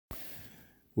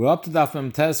We're up to Daf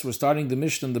Mem Tes. We're starting the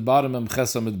Mishnah in the bottom of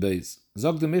Ches Amud Beis.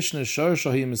 Zog the Mishnah, Shor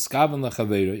Shahi Miskaven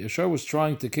Lachaveira. Shor was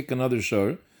trying to kick another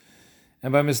Shor,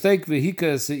 and by mistake,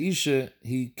 Vehika Seisha,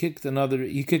 he kicked an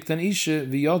Isha,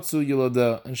 V'yotzu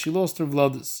Yoloda, and she lost her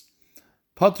Vladis.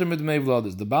 Potter Midmei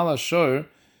Vladis. The Bala Shor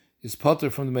is Potter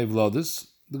from the Mei Vladis.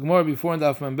 The Gemara before in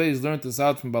Daf Mem Beis learned this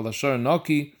out from Bala Shor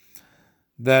Noki,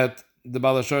 that the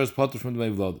Bala Shor is Potter from the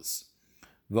Mei Vladis.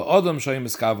 V'odam Shahi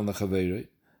Miskaven Lachaveira.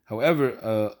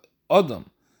 However, Adam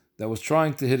that was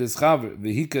trying to hit his chaver,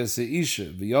 v'hika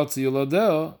seisha, v'yotzi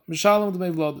yolodeo, mishalom d'mei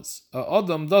vladis.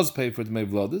 Adam does pay for d'mei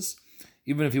vladis,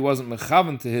 even if he wasn't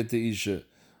mechaven to hit the isha.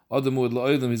 Adam would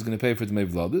la'odim, he's going to pay for d'mei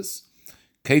vladis.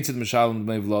 Keitzid mishalom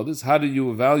d'mei vladis. How do you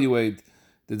evaluate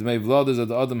the d'mei vladis that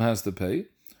the Adam has to pay?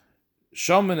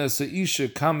 Shaman as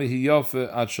seisha kami hiyofe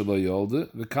at shalo yolde,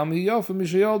 v'kami hiyofe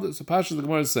misha yolde. So Pasha the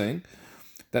Gemara is saying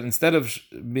that instead of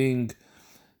being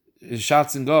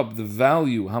shatzing up the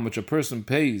value, how much a person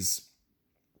pays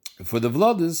for the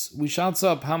vladis, we shats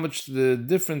up how much the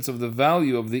difference of the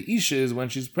value of the isha is when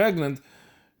she's pregnant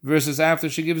versus after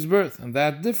she gives birth. And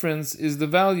that difference is the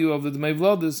value of the dmei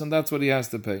vladis, and that's what he has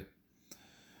to pay.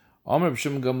 Amr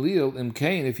b'Shem Gamliel, im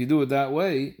kain, if you do it that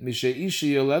way, mishe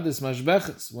ishi yoledis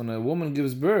mashbeches, when a woman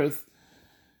gives birth,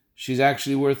 she's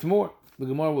actually worth more. The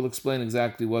Gemara will explain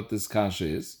exactly what this kasha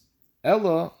is.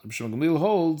 Ella, B'Shem Gamliel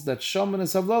holds that Shaman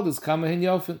es havladis kamahin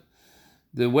yofin.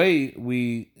 The way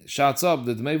we shots up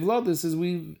the dmei vladis is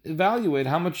we evaluate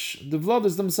how much the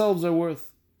vladis themselves are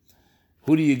worth.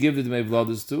 Who do you give the dmei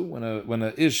vladis to? When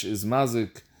a ish is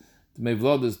mazik dmei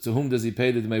vladis, to whom does he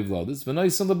pay the dmei vladis?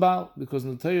 V'noisen the baal, because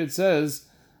in the Torah it says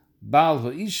baal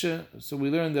ha'isha, so we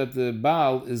learn that the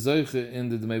baal is zoiche in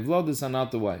the dmei vladis and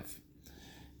not the wife.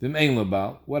 V'mein le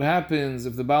baal. What happens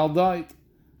if the baal died?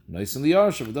 Nice in the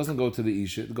Yarsha, it doesn't go to the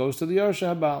Isha, it goes to the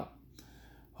Yarsha Habal.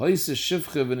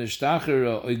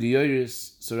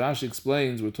 So Rashi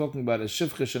explains, we're talking about a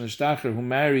Shivcha and a Shtacher who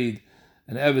married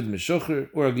an Eved Meshucher,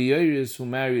 or a Giyoris who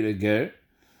married a Ger.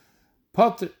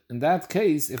 Potter, in that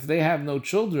case, if they have no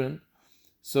children,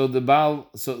 so the Baal,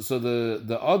 so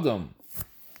the Adam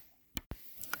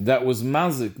that was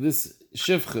Mazik, this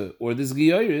Shivcha or this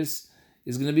Giyoris,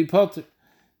 is going to be Potter.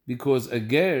 Because a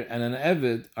ger and an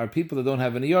eved are people that don't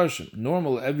have any yarshim.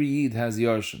 Normal, every yid has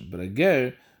yarshim, but a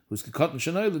ger who's kekatan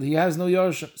shenoiled, he has no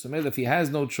yarshim. So maybe if he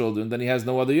has no children, then he has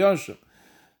no other yarshim.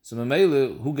 So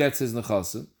Mamela, who gets his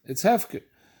nechasim? It's hefker.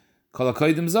 Kol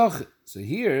hakoydim zachir. So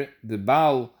here, the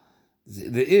baal,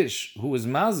 the ish who is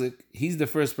mazik, he's the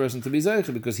first person to be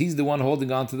zaycher because he's the one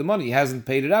holding on to the money. He hasn't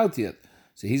paid it out yet.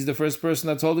 So he's the first person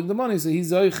that's holding the money. So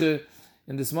he's zaycher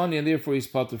in this money, and therefore he's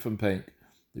potter from paying.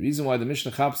 The reason why the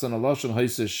Mishnah chaps on a lashon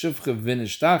hoyse shivcha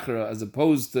v'nishtachera as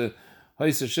opposed to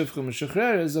hoyse shivcha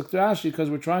m'shachrera is Dr. Ashi, because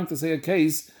we're trying to say a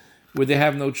case where they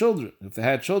have no children. If they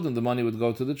had children, the money would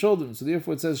go to the children. So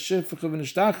therefore it says shivcha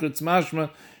v'nishtachera. It's mashma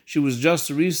she was just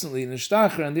recently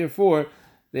nishtachera, and therefore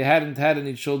they hadn't had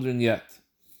any children yet.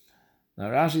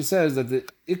 Now Rashi says that the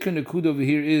ikar nekud over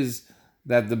here is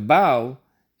that the baal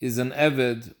is an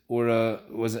eved or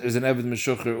is an eved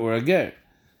meshucher or a ger.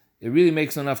 It really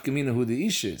makes no nafkamina who the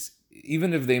ish is.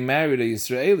 Even if they married a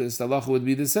Yisraelis, the halacha would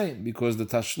be the same, because the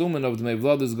tashlumen of the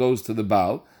mevladis goes to the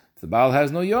Baal. If the Baal has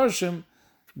no yarshim,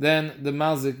 then the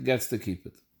mazik gets to keep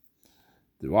it.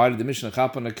 Why did the Mishnah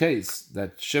chap on a case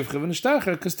that shivcha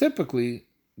v'nishtacher? Because typically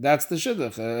that's the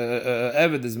shidduch.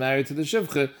 Eved is married to the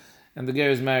shivcha, and the ger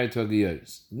is married to a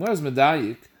geyeris. The Gemara is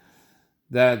medayik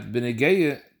that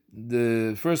b'negeya,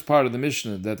 the first part of the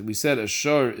Mishnah that we said a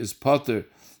shor is potter.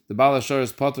 The Baal HaShor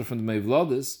is potter from the Mei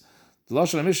Vladis. The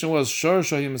Lashon HaMishnah was Shor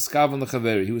Shahi Miskaven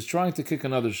L'Chaveri. He was trying to kick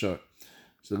another Shor.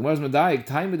 So the Gemara is Medayik,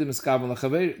 Taimid Miskaven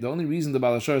L'Chaveri. The only reason the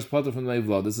Baal HaShor is potter from the Mei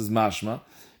Vladis is Mashma,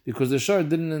 because the Shor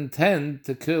didn't intend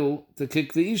to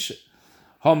kick the Isha.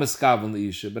 Ha Miskaven the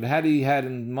Isha. But had he had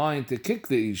in mind to kick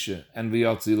the Isha, and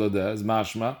V'yotzi Lodeh is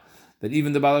Mashma, that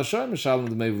even the Baal HaShor Mishalem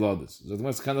the Mei Vladis. So the Gemara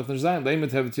is kind of Nishzayim.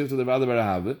 Leimet have it to the Vada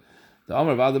Barahava. The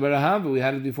Amr Vada Barahava, we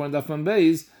had it before in Daf Man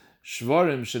Beis,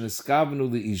 Shvarim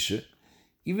sheniskavenu the isha,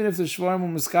 even if the shvarim were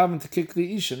miskaven to kick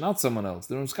the isha, not someone else,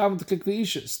 they were miskaven to kick the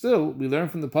isha. Still, we learn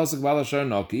from the pasuk Baal HaShor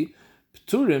Noki,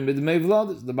 Pturim b'dmei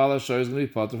vladis. The Baal HaShor is going to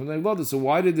be potter from the vladis. So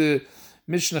why did the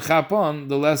Mishnah chap on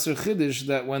the lesser chiddush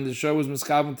that when the shor was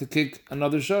miskaven to kick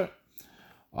another shor?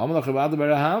 It's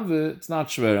not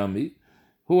shver on me.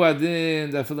 Who adin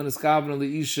that for the niskavenu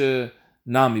the isha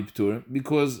nami pturim,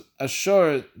 because a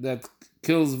shor that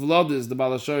kills vladis, the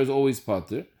Baal HaShor is always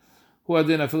potter. Why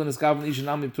does a why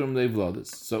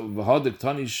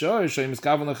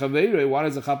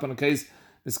does a chap on a case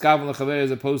miskaven lechaver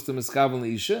as opposed to miskaven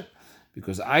leisha?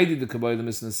 Because I did the kabbalah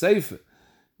misna seifer.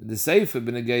 The Sefer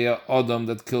b'negeya Adam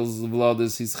that kills the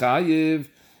vladis, he's chayiv.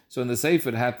 So in the Sefer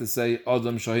it had to say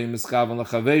Adam shohi miskavan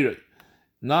l'chaveirei,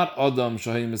 not Adam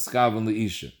shohi miskavan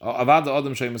l'isha. Avad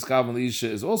Adam shohi miskavan l'isha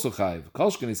is also chayiv.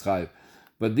 Kolshkin is chayiv.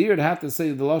 But there it had to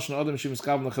say the lashon Adam shohi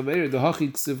miskavan l'chaveirei, the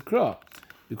hachi ksiv kra.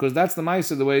 Because that's the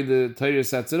ma'aser, the way the Torah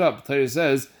sets it up. The Torah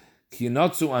says, Ki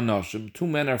yinatzu anoshim, two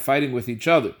men are fighting with each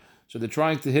other. So they're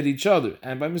trying to hit each other.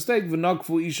 And by mistake,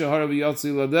 v'nakfu isha hara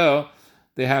v'yatzi ladeo,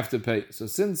 they have to pay. So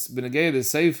since b'negei the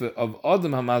sefer of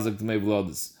Adam hamazak d'mei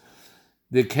v'lodis,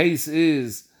 the case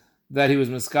is that he was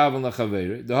miskavan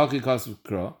l'chaveirei, the haki kasav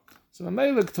kra. So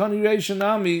amelek tani reish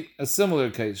nami, a similar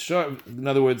case. Sure, in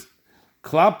other words,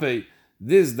 klape,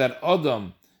 this that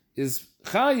Adam is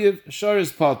chayiv, shor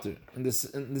is potter in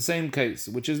the same case,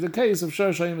 which is the case of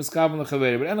shor shayim miskavan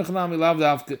l'chaveirei. But enach nami lav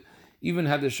dafke, even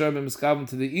had the shor been miskavan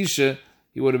to the isha,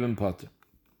 he would have been potter.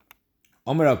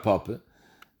 Omer Papa,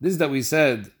 this that we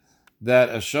said that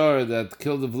a shor that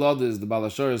killed the vladis, the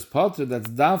balashor is potter, that's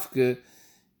dafke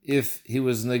if he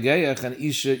was negayach and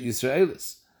isha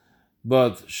Yisraelis.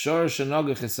 But shor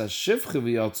shenogach is a shivche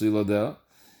v'yatzu iladeh,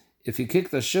 if he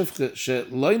kicked a shivche she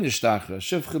loy nishtachra, a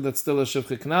shivche that's still a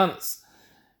shivche knanis,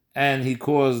 and he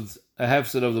caused a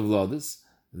hefset of the vladis,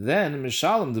 then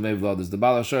mishalem the vladis, the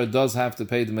balashor does have to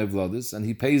pay the vladis, and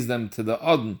he pays them to the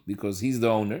adon because he's the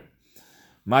owner.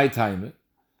 My time.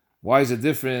 Why is it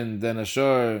different than a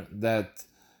shor that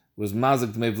was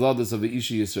mazik the vladis of the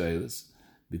isha Yisraelis?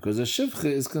 Because a shivche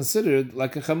is considered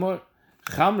like a chamor.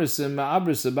 Chamrisim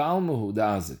ma'abrisa ba'almuhu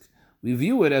da'azik. We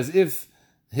view it as if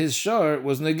his shor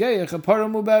was negayach a para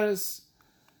mubaris.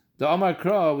 The Omar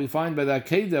Kra, we find by the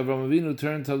Akedah, Avraham Avinu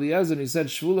turned to Eliezer and he said,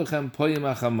 Shvulechem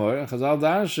poyim ha'chamor, Chazal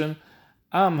darshan,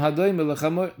 am hadoim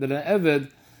l'chamor, that an Eved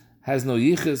has no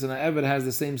yichus and an Eved has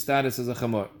the same status as a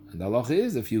chamor. And the halacha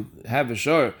is, if you have a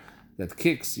shor that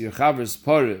kicks your chaver's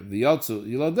pore v'yotzu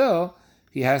yiladel,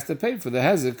 he has to pay for the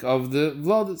hezek of the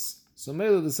vladis. So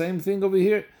maybe the same thing over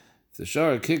here. If the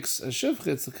shor kicks a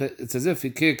shivche, it's as if he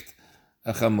kicked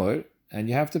a chamor, and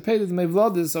you have to pay the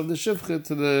vladis of the shivche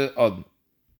to the odin.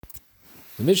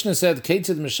 The Mishnah said,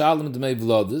 Ketzid mishalem d'mei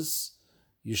vladis,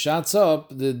 you shats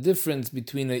up the difference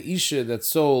between a isha that's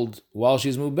sold while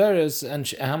she's muberes and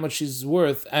how much she's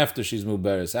worth after she's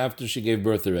muberes, after she gave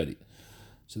birth already.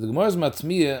 So the Gemara is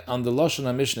matmiyah on the Lashon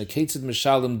HaMishnah, Ketzid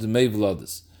mishalem d'mei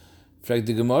vladis. Fragt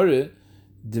the Gemara,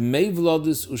 d'mei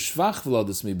vladis u'shvach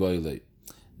vladis mi boilei.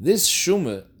 This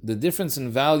shumah, the difference in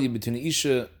value between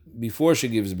isha before she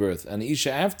gives birth and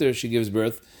isha after she gives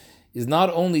birth, is not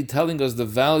only telling us the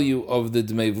value of the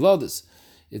Dmei Vladis,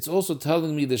 it's also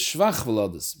telling me the Shvach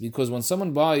Vladis, because when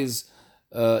someone buys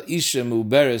Isha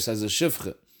Muberes as a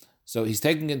Shivche, so he's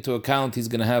taking into account he's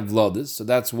going to have Vladis, so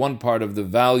that's one part of the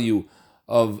value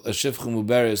of a Shivche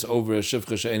Muberes over a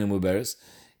Shivche She'ena Muberes.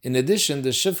 In addition, the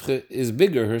Shivche is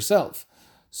bigger herself,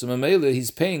 so Mamela,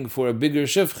 he's paying for a bigger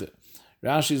Shivche.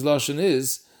 Rashi's Lashon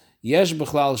is, Yesh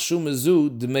B'chlal Shumazu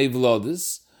Dmei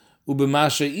Vladis,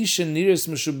 Ubemasha isha niris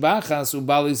meshubachas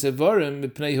ubali sevorim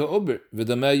mipnei ha'ober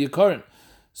v'damei yikorin.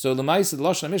 So the Ma'aseh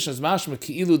Lashon HaMishnah is mashma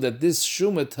ki'ilu that this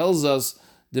shuma tells us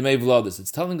demei vladis. It's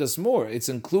telling us more. It's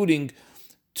including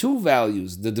two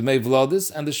values, the demei vladis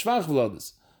and the shvach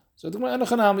vladis. So the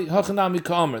hachanami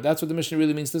kamer. That's what the Mishnah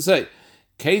really means to say.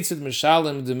 Keitzid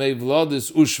mishalem demei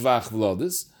vladis ushvach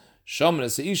vladis. Shomra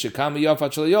seisha kama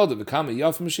yafat shalayolda v'kama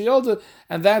yaf mishayolda,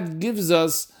 and that gives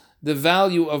us the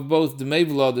value of both the Dmei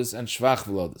Vladis and Shvach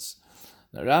Vladis.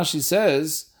 Now Rashi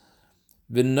says,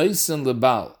 V'noisen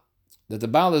lebal, that the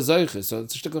Baal is Zoiches. So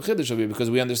it's a shtickle chiddush over here,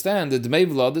 because we understand the Dmei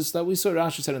Vladis that we saw,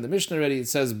 Rashi said in the Mishnah already, it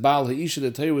says, Baal ha'isha,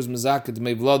 the Torah was mezakeh,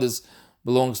 Dmei Vladis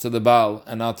belongs to the Baal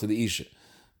and not to the Isha.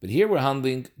 But here we're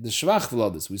handling the Shvach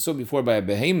Vladis. We saw before by a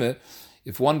behemah,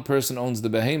 if one person owns the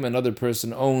behemah, another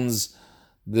person owns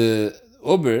the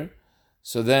Uber,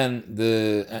 so then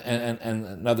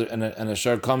a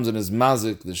shar comes and is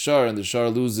mazik the shar, and the shar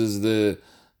loses the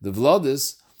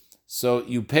vladis. So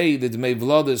you pay the dmei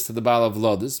vladis to the baal of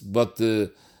vladis, but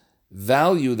the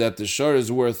value that the shar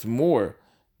is worth more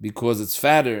because it's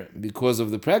fatter because of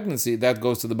the pregnancy, that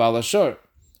goes to the baal ashar.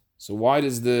 So why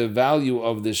does the value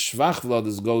of the shvach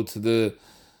vladis go to the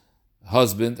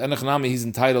husband? And he's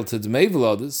entitled to dmei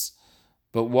vladis.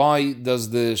 But why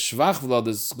does the shvach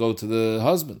vladis go to the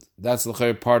husband? That's the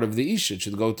part of the isha. It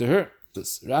should go to her.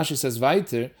 Rashi says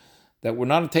weiter that we're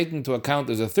not taking into account.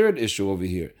 There's a third issue over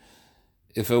here.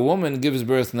 If a woman gives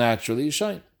birth naturally,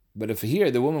 shine. But if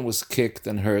here the woman was kicked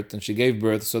and hurt and she gave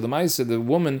birth, so the Ma'aseh, the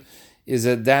woman is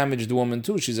a damaged woman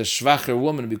too. She's a shvacher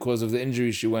woman because of the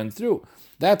injury she went through.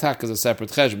 That hak is a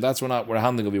separate chesed. That's what we're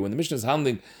handling over here. When the Mishnah is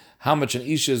handling how much an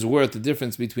isha is worth, the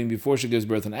difference between before she gives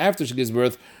birth and after she gives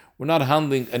birth, We're not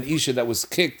handling an isha that was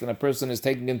kicked, and a person is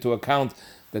taking into account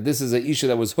that this is a isha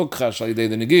that was hukcha shalidei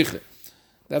the negicha.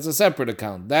 That's a separate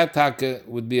account. That taka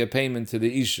would be a payment to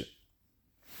the isha,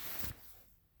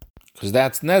 because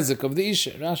that's nezik of the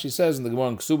isha. Rashi says in the Gemara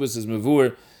in Ksubas is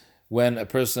mevur, when a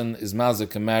person is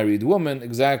mazik a married woman,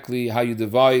 exactly how you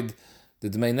divide the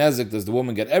dmei nezik. Does the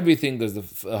woman get everything? Does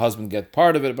the husband get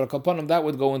part of it? But upon him, that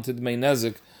would go into the dmei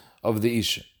nezik of the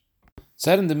isha.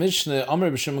 Said in the Mishnah,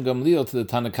 Amr b'Shimon Gamliel to the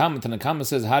Tanakama. Tanakama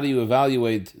says, how do you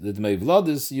evaluate the dmei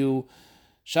vladis? You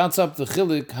shouts up the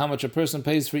chilik, how much a person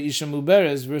pays for isha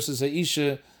muberes versus a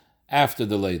isha after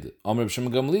the leda. Amr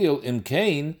b'Shimon Gamliel, im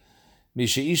kain,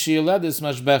 misha isha yeledis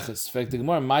mashbeches. In fact, the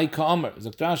Gemara, my ka'amr.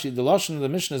 Zaktrashi, the lashon of the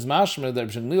Mishnah is mashmer, that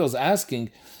B'Shimon Gamliel is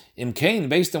asking, im kain,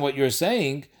 based on what you're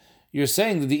saying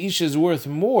that the isha is worth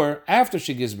more after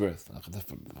she gives birth. It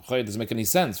doesn't make any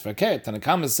sense.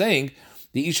 Tanakama is saying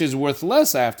the isha is worth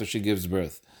less after she gives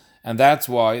birth. And that's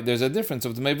why there's a difference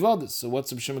of the dmei vladis. So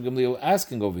what's B'Shimon Gamliel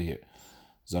asking over here?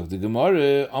 Zog the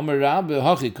Gemara, Amar Rabbe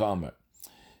Hachi Ka'amar.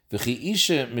 V'chi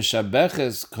isha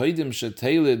mishabeches koidim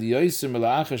shetelid yoyser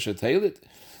mela'acher shetelid.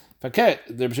 Faket,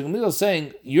 the B'Shimon Gamliel is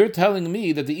saying, you're telling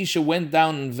me that the isha went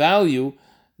down in value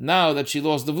now that she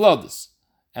lost the vladis.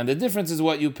 And the difference is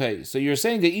what you pay. So you're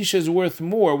saying the isha is worth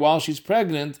more while she's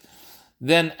pregnant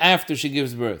than after she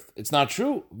gives birth. It's not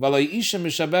true. A isha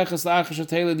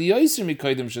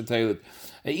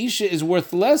is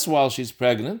worth less while she's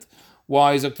pregnant.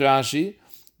 Why, Dr. Rashi?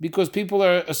 Because people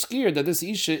are scared that this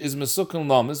isha is mesukun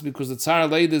lamas, because the tsar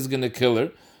lady is going to kill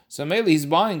her. So maybe he's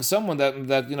buying someone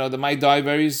that might die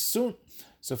very soon.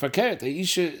 So for keret, a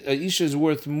isha is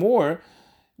worth more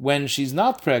when she's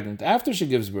not pregnant, after she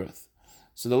gives birth.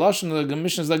 So the lashon of the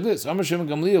Mishnah is like this: Amar Shimon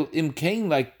Gamliel, im kain,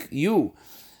 like you,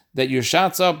 that your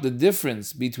shots up the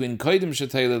difference between koidim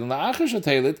shetelet and la'acher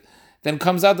shetelet, then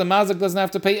comes out the mazik doesn't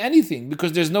have to pay anything,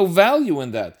 because there's no value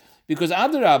in that. Because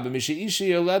adarabah misha isha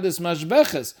yoledis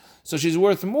mashbeches, so she's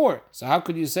worth more. So how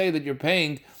could you say that you're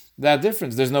paying that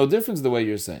difference? There's no difference the way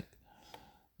you're saying.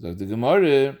 Zok the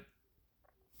Gemara,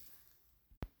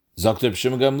 Zok Reb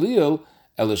Shimon Gamliel,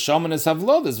 elishaman es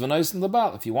havlodis v'nois in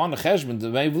lebal. If you want a cheshbon to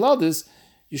pay vlodis,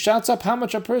 you shout up how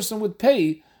much a person would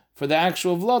pay for the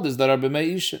actual vlodis that are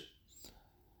b'mei isha.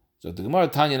 So the Gemara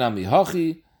Tanya nami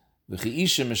hachi v'chi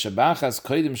isha mishabachas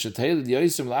koidim shetelet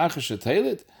yoyser l'achar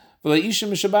shetelet v'la isha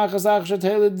mishabachas achar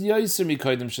shetelet yoyser mi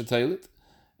koidim shetelet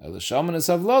elishaman es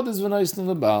havlodis v'nois in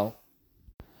lebal.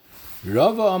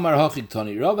 Rava Amar Hachi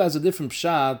Tani. Rava has a different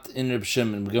pshat in Reb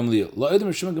Shimon Gamliel. La'odim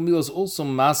Reb Shimon Gamliel is also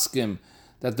maskim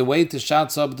that the way to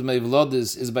shout up the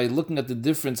mevlodis is by looking at the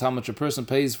difference how much a person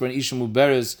pays for an isha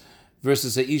muberes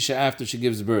versus a isha after she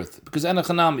gives birth. Because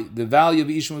enachanami, the value of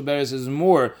isha muberes is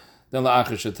more than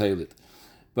la'achar shetelit.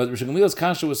 But Reb Shimon Gamliel's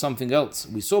kasha was something else.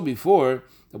 We saw before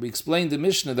that we explained the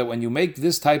Mishnah that when you make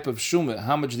this type of shumah,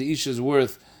 how much the isha is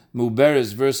worth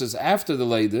muberes versus after the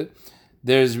leda,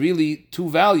 there's really two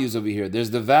values over here.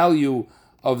 There's the value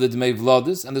of the dmei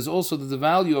vlodis, and there's also the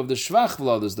value of the shvach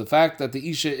vlodis, the fact that the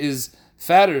isha is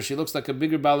fatter, she looks like a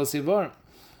bigger balas ivar.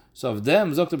 So of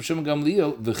them, Zok Reb Shimon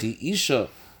Gamliel, v'chi isha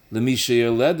lemisha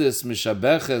yoledis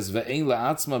mishabeches ve'ein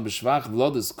la'atzma b'shvach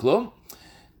vlodis klum.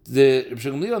 The Reb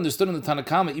Shimon Gamliel understood in the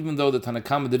Tanakama, even though the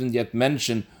Tanakama didn't yet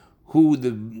mention who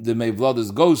the dmei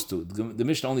vlodis goes to. The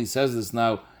Mishnah only says this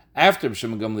now after Reb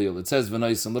Shimon Gamliel. It says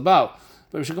v'nois and lebal.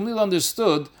 But Reb Shimon Gamliel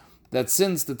understood that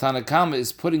since the Tanakama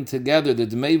is putting together the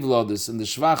dmei vlodis and the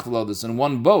shvach vlodis in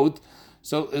one boat,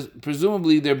 so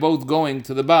presumably they're both going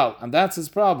to the Baal, and that's his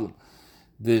problem.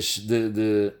 The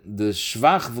shvach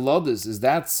vlodis, is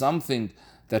that something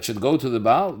that should go to the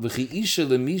Baal? V'chi isha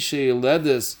lemisha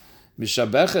yoledis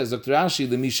mishabeches, Dr. Rashi,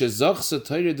 lemisha zochsa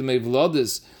toire dmei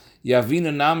vlodis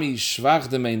yavina nami shvach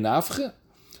dmei nafche.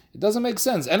 It doesn't make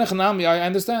sense. Enech nami, I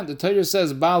understand. The Torah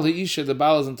says Baal ha'isha, the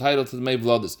Baal is entitled to the dmei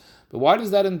vlodis. But why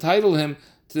does that entitle him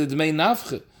to the dmei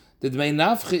nafche? The dmei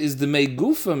nafche is the dmei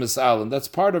gufa misalim. That's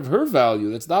part of her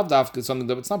value. That's not dafka, something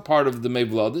that it's not part of the dmei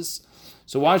vlodis.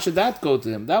 So why should that go to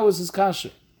him? That was his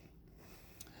kasha.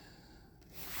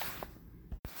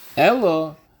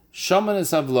 Elo shoman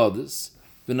es havlodis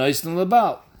v'noisn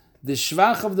lebal. The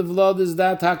shvach of the vlodis,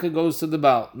 that haka goes to the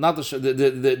Baal. Not the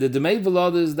dmei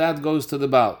vlodis, that goes to the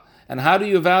Baal. And how do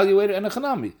you evaluate it? And a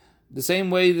chanami. The same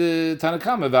way the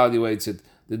Tanakam evaluates it.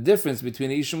 The difference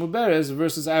between Isha Muberes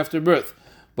versus after birth.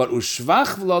 But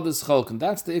ushvach vlodis cholken,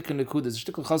 that's the ikr nekuda. It's a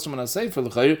shtikl chasam and sefer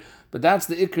l'chayr, but that's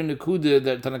the ikr nekuda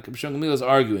that Tanakam Gamliel is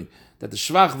arguing. That the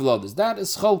shvach vlodis, that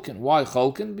is cholken. Why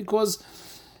cholken? Because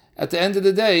at the end of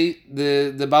the day,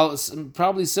 the Baal is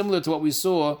probably similar to what we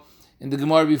saw in the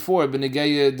Gemara before,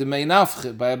 B'negeya D'mei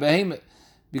Nafche, by a behemoth,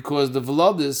 because the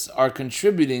Vlodis are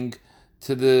contributing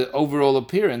to the overall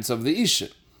appearance of the Isha.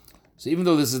 So even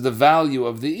though this is the value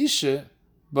of the Isha,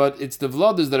 but it's the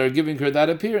Vladas that are giving her that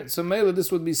appearance. So Mela,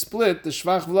 this would be split. The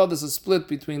Shvach Vladas is split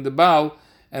between the Baal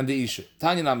and the Isha.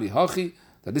 Tanya Nami Hachi,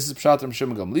 that this is Pshat Rav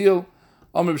Shimon Gamliel.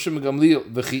 Omer Rav Shimon Gamliel,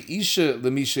 V'chi Isha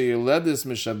l'misha yeledes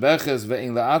mishabeches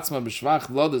ve'en la'atzma b'shvach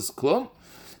Vladas klum.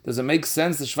 Does it make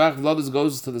sense the Shvach Vladas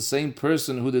goes to the same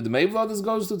person who the Dmei Vladas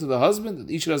goes to the husband?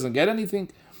 The Isha doesn't get anything.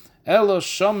 Elo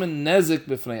shomen nezik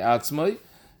b'fnei atzmai,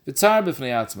 v'tzar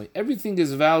b'fnei atzmai. Everything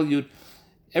is valued.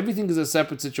 Everything is a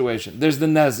separate situation. There's the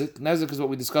nezik. Nezik is what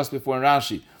we discussed before in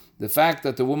Rashi. The fact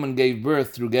that the woman gave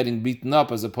birth through getting beaten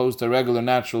up as opposed to a regular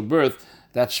natural birth,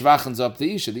 that shvachens up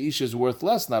the Isha. The Isha is worth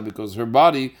less now because her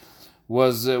body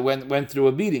was went through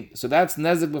a beating. So that's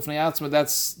nezik b'fnei atzma.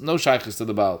 That's no shaykhis to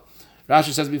the Baal.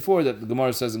 Rashi says before that the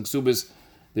Gemara says in Ksubis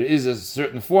there is a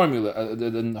certain formula.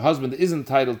 The husband is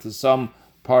entitled to some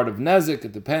part of nezik.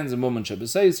 It depends on moment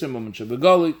shebeseisr, moment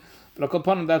shebegoli. But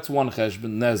upon that's one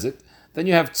cheshbon nezik. Then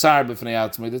you have tsar b'fnei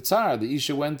atzmai. The tsar, the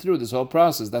Isha went through this whole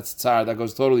process. That's tsar, that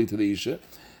goes totally to the Isha.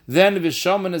 Then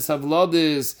v'shomenes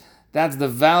havlodis, that's the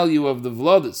value of the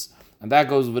vlodis. And that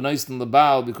goes v'nois in the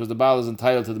Baal because the Baal is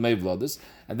entitled to the mei vlodis.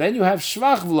 And then you have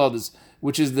shvach vlodis,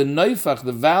 which is the neifach,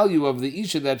 the value of the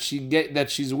Isha that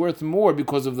she's worth more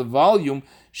because of the volume.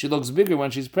 She looks bigger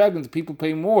when she's pregnant. People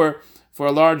pay more for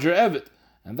a larger evet.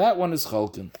 And that one is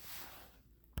cholkin.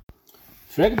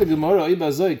 Because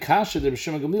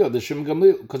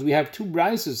we have two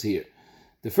brises here.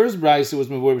 The first brise was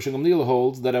Mavur B'Shem Gamliel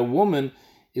holds that a woman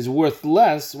is worth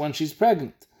less when she's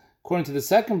pregnant. According to the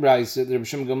second brise, the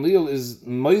B'Shem Gamliel is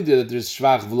moide that there's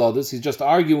shvach v'lodas. He's just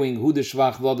arguing who the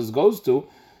shvach v'lodas goes to.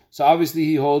 So obviously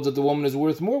he holds that the woman is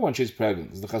worth more when she's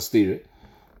pregnant. It's the chastira.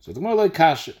 So the more like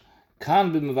kasha,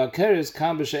 kan b'mevakeres,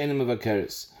 kan b'she'enim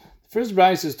mevakeres. First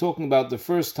Bryce is talking about the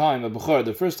first time, a Bechor,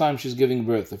 the first time she's giving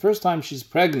birth. The first time she's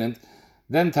pregnant,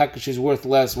 then she's worth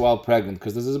less while pregnant,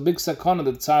 because there's a big sakana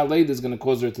that Tsar Leda is going to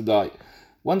cause her to die.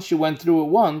 Once she went through it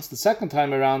once, the second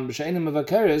time around, B'Sheinim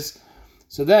Mevakeres,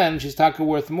 so then she's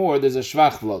worth more, there's a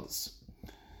Shvach Vlodas.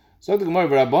 So the Gemara,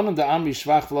 V'Rabbanan da'amri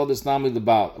Shvach Vlodas nami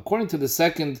l'Baal. According to the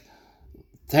second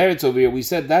teretz over here, we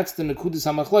said that's the Nekudis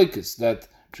HaMachloikis, that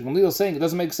Shemgamliel is saying it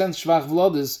doesn't make sense Shvach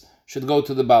Vlodas should go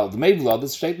to the Baal. The Mei Vlodas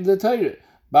straight in the Torah,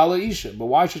 Baal Isha. But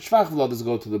why should Shvach Vlodas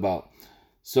go to the Baal?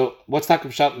 So what's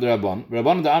Takab Shat in the Rabban?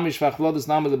 Rabban the Ami Shvach Vlodas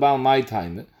Name the Baal my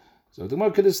time. So the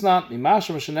Gemara Kedis not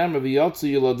Mimasham Shanem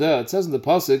V'Yotzu Yilodeh. It says in the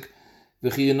pasuk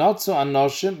V'Chiyinotzu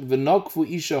Anoshim V'Nokfu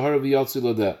Isha Har V'Yotzu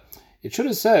Yilodeh. It should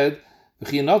have said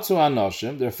V'Chiyinotzu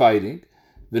Anoshim. They're fighting.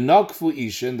 V'Nokfu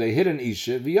Isha, and they hit an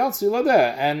Isha V'Yotzu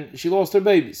Yilodeh, and she lost her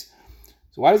babies.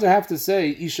 So why does it have to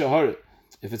say Isha Har?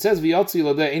 If it says v'yotzi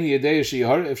ladeh any yedei she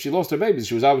har, if she lost her babies,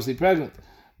 she was obviously pregnant.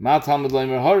 Ma talmud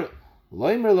leimer har,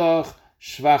 leimer lach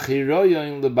shvach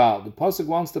hiroyim lebal. The pasuk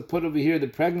wants to put over here the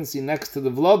pregnancy next to the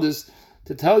vlodis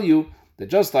to tell you that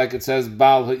just like it says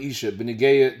bal ha'isha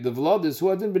b'negeya the vlodis who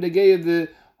hadn't b'negeya the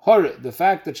har, the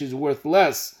fact that she's worth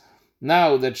less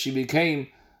now that she became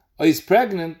is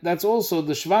pregnant, that's also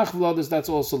the shvach vlodis. That's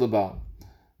also the bal.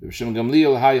 B'Shem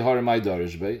Gamliel hay har my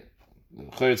darish bay.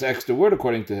 It's extra word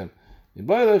according to him. This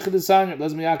chiddush,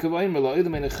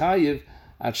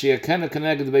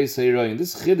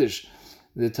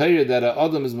 the Torah that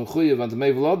Adam is mechuyev and the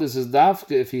mei v'lodis is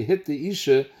dafke if he hit the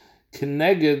isha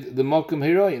connected the mokum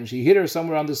heroin. She hit her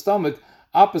somewhere on the stomach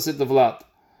opposite the vlat.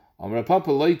 Amar Papa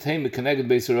loy teim connected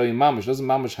beis heroin mamash. Doesn't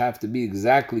mamash have to be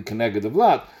exactly connected the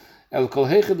vlat. El kol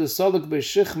heichad the solik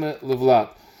beishichme levlat.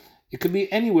 It could be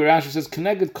anywhere. Rashi says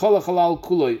connected kol halal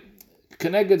kuloi.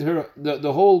 Connected her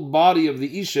the whole body of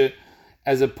the isha,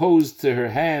 as opposed to her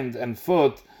hand and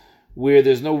foot, where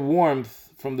there's no warmth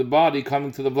from the body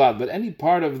coming to the vlad. But any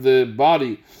part of the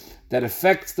body that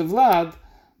affects the vlad,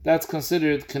 that's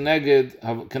considered keneged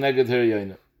her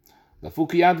yoyna.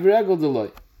 Lafukiyad v'regel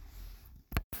deloy.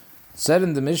 Said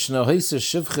in the Mishnah, Hoysa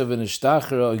shivcha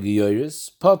v'nishtachara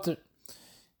giyoris potter.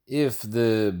 If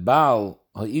the Baal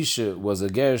ha'isha was a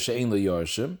ger she'ein lo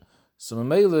yorshim, so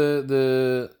memele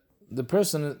the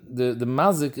person, the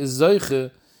mazik is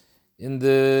zoiche in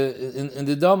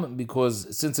the dom, because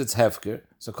since it's hefker,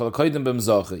 so kol koydem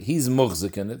b'mzoche, he's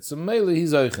muchzik in it, so mele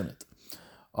he's zoich in it.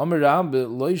 Amar Rabbe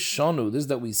loy shonu, this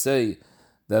that we say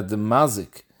that the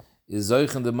mazik is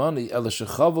zoich in the money, el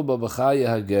shechavu b'bachaya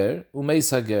hager umeis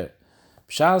hager.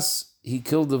 Pshas he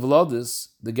killed the vlodis,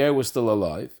 the ger was still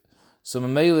alive, so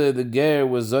mele the ger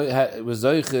was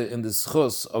zoich in the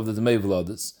schus of the dmei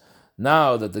vlodis.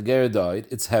 Now that the ger died,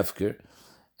 it's hefker,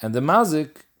 and the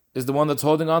mazik is the one that's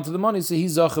holding on to the money, so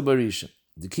he's zacha barisha.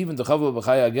 The kivin the chavel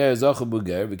b'chaya ager zacha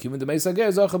b'ger, the kivin the meis ager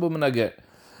zacha b'men ager.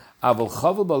 Aval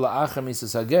chavel b'la'achar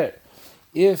misas ager.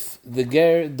 if the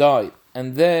ger died,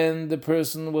 and then the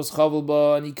person was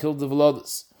chavalba and he killed the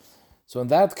vladis. So in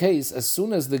that case, as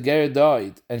soon as the ger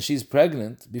died and she's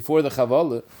pregnant before the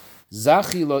chavala,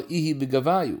 zachi lo ihi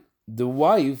begavayu, the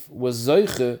wife was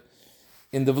zoiche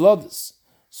in the vladis.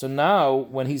 So now,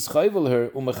 when he's chayvel her,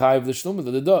 umechayiv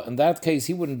l'shluma, in that case,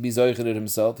 he wouldn't be zoiche it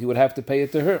himself, he would have to pay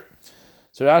it to her.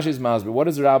 So Rashi's masber, what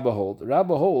does Rabbah hold?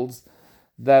 Rabbah holds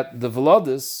that the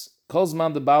vladis,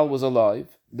 kolzman the Baal was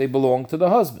alive, they belong to the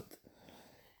husband.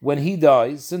 When he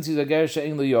dies, since he's a ger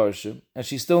she'ein lo yarshim, and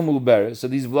she's still muberes, so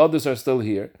these vladis are still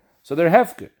here, so they're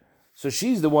hefker. So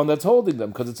she's the one that's holding them,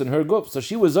 because it's in her guf. So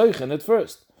she was zoichen at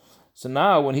first. So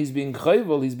now, when he's being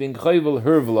chayvel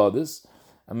her vladis,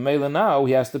 and Mela now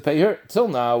he has to pay her. Till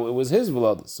now it was his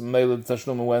vladis. So Mela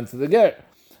tashluma went to the ger.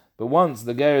 But once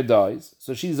the ger dies,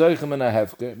 so she's zoichem in a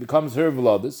hefker, becomes her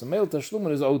vladis, and Mela tashluma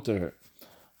is owed to her.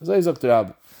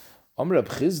 Amr Rab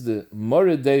Chizde, More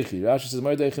Deichi. Rashi says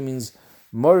More Deichi means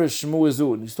More Shmu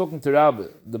Ezu. And he's talking to Rabbi,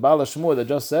 the Baal Shmu that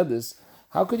just said this.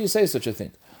 How could you say such a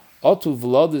thing? Otu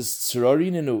vladis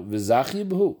tzrorininu v'zachi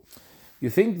b'hu. You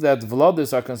think that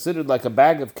vladis are considered like a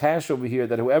bag of cash over here,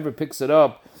 that whoever picks it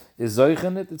up is zoich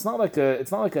it? It's not like a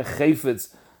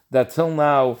chayfetz that till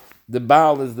now the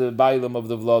Baal is the bailam of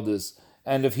the vladis,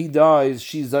 and if he dies,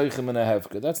 she's zoichem in a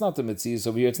hefker. That's not the mitzvah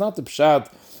over here. It's not the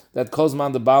pshat that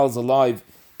kozman the Baal is alive.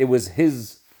 It was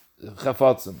his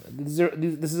chafatzim.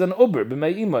 This is an uber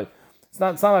b'mei imay. It's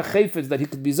not a chayfetz that he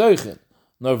could be zoichem.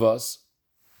 Nervous.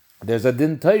 There's a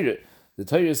din Torah. The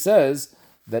Torah says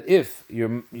that if you're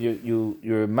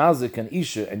mazik and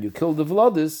isha and you kill the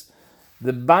vladis,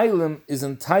 the bailim is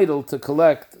entitled to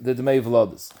collect the dmei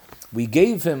vladis. We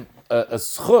gave him a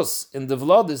schus in the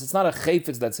vladis. It's not a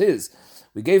chayfetz that's his.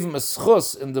 We gave him a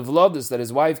schus in the vladis that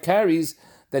his wife carries,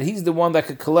 that he's the one that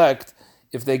could collect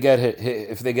if they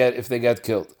get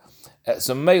killed.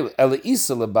 So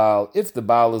Elisa lebal, if the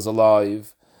Baal is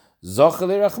alive,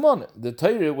 the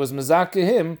Torah was mezakeh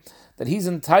him that he's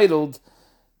entitled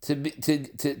to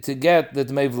get the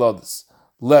dmei vladis.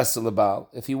 Less lebal,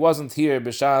 if he wasn't here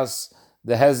b'shas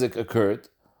the hezek occurred,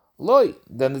 loy,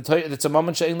 then the Torah, it's a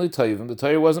moment she'ein lo toivim. The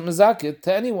Torah wasn't mezakeh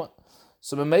to anyone.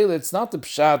 So Mele, it's not the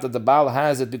pshat that the Baal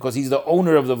has it because he's the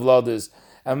owner of the vladis,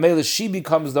 and Mele she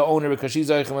becomes the owner because she's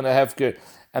oichem and a hefker,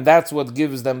 and that's what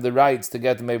gives them the rights to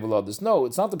get the dmei vladis. No,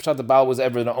 it's not the pshat the Baal was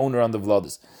ever the owner on the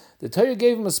vladis. The Torah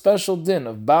gave him a special din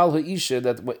of Baal ha'isha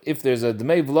that if there's a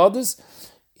dmei vladis,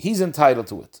 he's entitled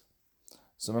to it.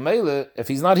 So Mele, if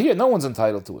he's not here, no one's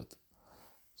entitled to it.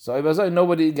 So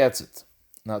nobody gets it.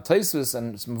 Now Taisvis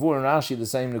and Smavur and Rashi the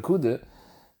same nekuda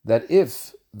that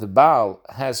if the Baal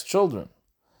has children,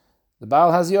 the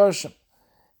Baal has Yarshim,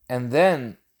 and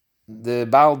then the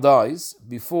Baal dies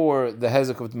before the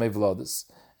Hezek of Dmei Vladis,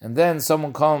 and then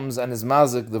someone comes and is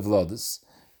Mazik the Vladis,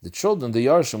 the children, the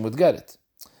Yarshim, would get it.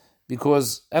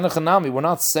 Because, Enochanami, we're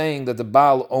not saying that the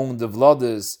Baal owned the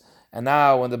Vladis, and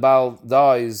now when the Baal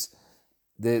dies,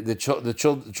 the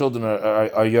children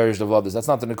are Yerush the Vladis. That's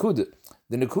not the Nekuda.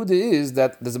 The Nekuda is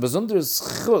that there's a Bazundar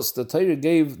Schus, the Torah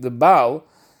gave the Baal,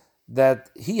 that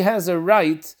he has a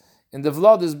right in the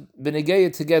Vladis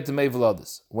Benegeya to get the Mei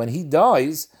Vladis. When he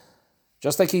dies,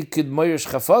 just like he could Moirish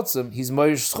Chafatzim, he's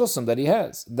Moirish Schusim that he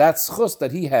has. That Schus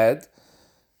that he had,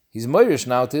 he's Moirish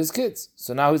now to his kids.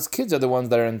 So now his kids are the ones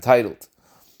that are entitled.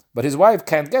 But his wife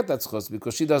can't get that Schus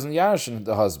because she doesn't Yarshin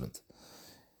the husband.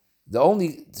 The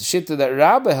only shitta that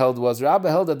Rabbah held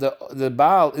that the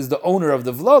Baal is the owner of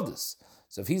the Vladis.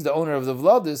 So if he's the owner of the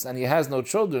Vladis and he has no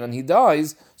children and he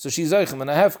dies, so she's Zeichem and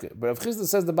a Hefker. But Rav Chizda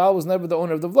says the Baal was never the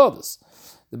owner of the Vladis.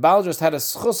 The Baal just had a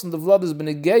schus in the Vladis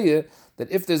Benegeya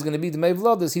that if there's going to be the Mei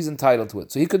Vladis, he's entitled to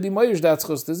it. So he could be Moirish that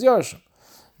schus to his Yarshim.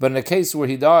 But in a case where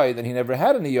he died and he never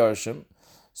had any Yarshim,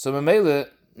 so Memele,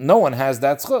 no one has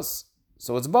that schus.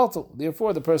 So it's Batal.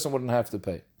 Therefore, the person wouldn't have to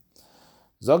pay.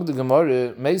 Zog the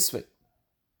Gemara, Meisvei.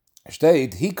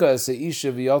 Shteit, Hika es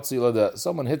Isha v'yotzi lada.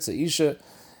 Someone hits a Isha,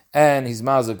 and he's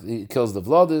mazik, he kills the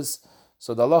vladis.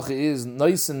 So the halacha is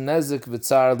noisen nezik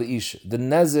v'tzar leisha. The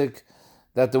nezik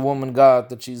that the woman got,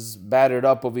 that she's battered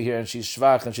up over here and she's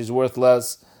shvach and she's worth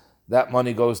less, that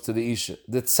money goes to the isha.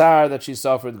 The tsar that she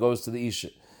suffered goes to the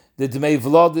isha. The dmei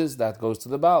vladis, that goes to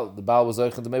the Baal. The Baal was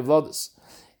oichin dmei vladis.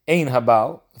 Ein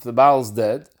habal, if the Baal's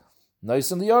dead,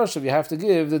 noisen the yarshav, you have to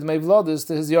give the dmei vladis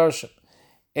to his yarshav.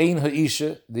 Ein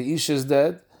ha'isha, the isha is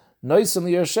dead, noisen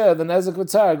the yarshav, the nezik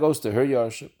v'tzar goes to her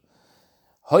yarshav.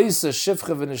 If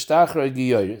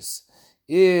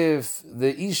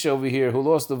the Isha over here who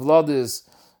lost the Vladis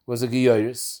was a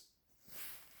Giyoris,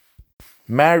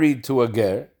 married to a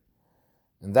Ger,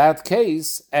 in that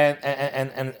case, and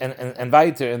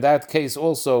weiter, in that case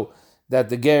also that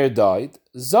the Ger died,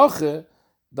 Zache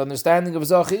the understanding of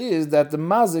Zoche is that the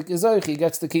mazik is Zoche, he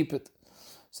gets to keep it.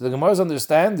 So the Gemara's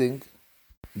understanding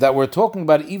that we're talking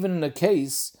about even in a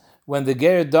case when the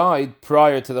ger died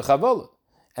prior to the Chavola,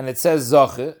 and it says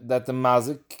Zoche, that the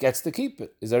mazik gets to keep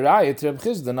it, is a raya to Reb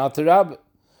Chizda, not to Rabbi.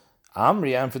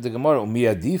 Amri answered the Gemara, mi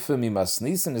adifa mi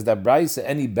masnisen, is that Braisa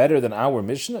any better than our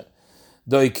Mishnah?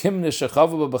 Doi kimne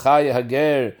shechava b'chaya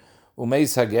hager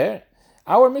umeis hager.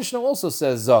 Our Mishnah also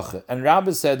says Zoche, and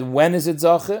Rabbi said, when is it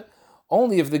Zoche?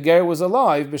 Only if the ger was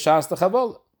alive b'shas the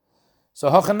Chavola. So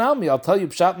Hachanami, I'll tell you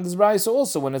Pshat in this Braisa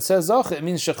also, when it says Zoche, it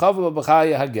means shechava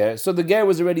b'chaya hager. So the ger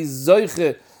was already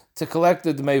Zoche to collect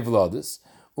the Dmei V'lodis,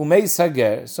 umeis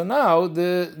hager. So now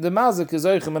the mazik is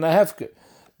Zoche and a hefker.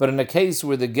 But in a case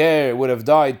where the ger would have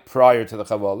died prior to the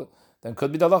Chavola, then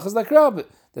could be the halachas like Rabbi,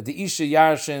 that the Isha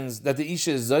Yarshins, that the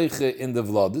Isha is Zoche in the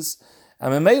V'lodis,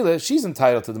 and Memela, she's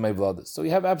entitled to the Mei V'lodis. So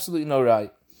you have absolutely no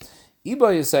right.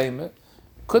 Iba Yisayim,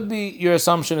 could be your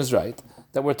assumption is right,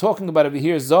 that we're talking about over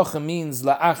here, Zoche means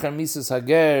La'achar Misas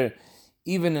Hager,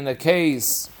 even in a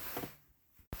case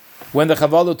when the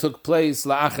Chavola took place,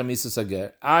 La'achar Misas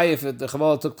Hager. If the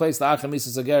Chavola took place, La'achar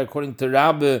Misas Hager, according to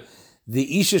Rabbi,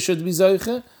 the Isha should be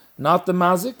Zoche, not the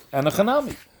Mazik, and a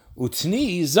Chanami.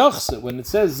 Utni Zochse. When it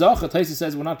says Zoche, Taisa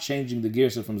says we're not changing the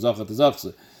Girsa from Zoche to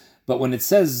Zochse. But when it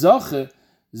says Zoche,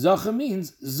 Zoche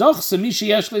means Zochse Mishi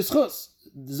Yesh Le'Schus.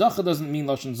 Zoche doesn't mean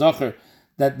Lashon Zocher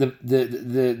that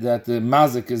the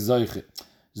Mazik is Zoche.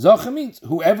 Zoche means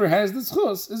whoever has the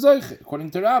Schus is Zoche. According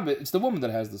to Rabbi, it's the woman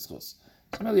that has the Schus.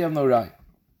 So really you have no right.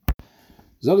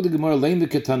 Zog the Gemara Lein the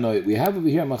Ketanoi. We have over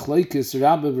here Machlokes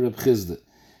Rabbi Reb Chizda.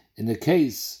 In a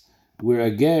case where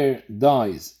a ger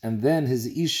dies and then his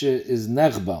isha is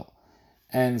nechbal,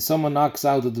 and someone knocks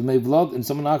out the Dmei V'lodis, and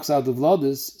someone knocks out the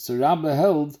V'lodis, so Rabbi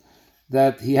held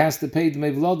that he has to pay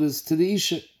Dmei V'lodis to the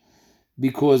isha,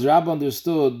 because Rabbi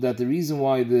understood that the reason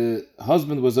why the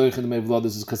husband was Zoche Dmei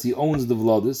V'lodis is because he owns the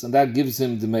V'lodis, and that gives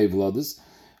him Dmei V'lodis.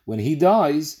 When he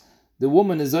dies, the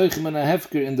woman is Zoche and a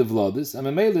hefker in the V'lodis, and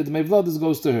Memele, Dmei V'lodis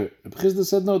goes to her. Reb Chizda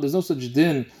said, no, there's no such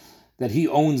din that he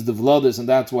owns the V'lodis, and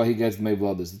that's why he gets the Mei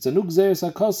V'lodis. It's a nuk zeres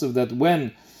hakosov that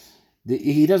when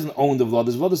he doesn't own the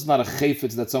V'lodis, V'lodis is not a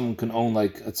chayfetz that someone can own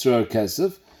like a tzur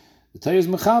kesef. The Torah is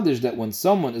mechadish that when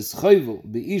someone is chayvel,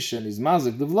 be'isha, and he's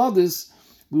mazik the V'lodis,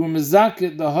 we were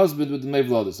mezaket the husband with the Mei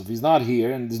V'lodis. If he's not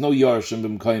here, and there's no yarshim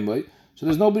b'mkaimoi, so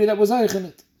there's nobody that was eich in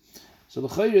it. So the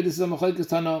chayre, this is a machlokes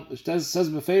tana, it says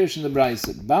beferish in the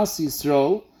Braisa, Bas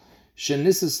Yisrael,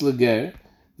 shenisis leger,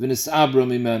 v'nis abra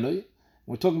mimenoi.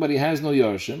 We're talking about he has no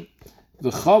Yarshim.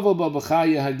 V'chaval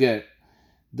b'chaya hager,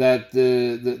 that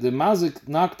the mazik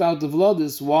knocked out the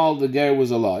V'lodis while the ger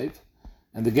was alive,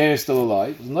 and the ger is still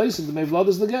alive. It's nice that the Mei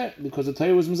V'lodis the ger, because the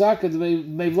Torah was mizaka the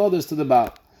Mei V'lodis to the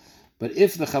Baal. But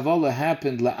if the Chavala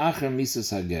happened la'achar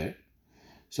misas hager,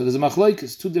 so there's a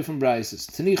machlokes, two different brises.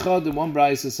 Tnicha, the one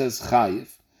brise says chayiv,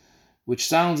 which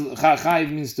sounds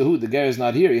chayiv means to who? The ger is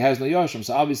not here. He has no Yarshim,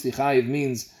 so obviously chayiv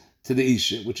means to the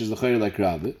isha, which is the chayr like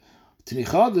Rabbi.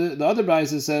 Tnichad, the other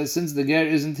Braisa says, since the ger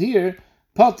isn't here,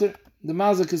 potter, the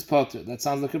mazik is potter. That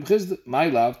sounds like Reb Chizda. My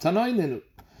love, tanoi nenu.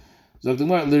 Zog the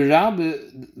Gemara,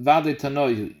 l'Rabbi vade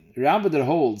tanoi. Rabbi that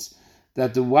holds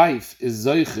that the wife is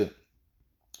zoiche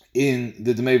in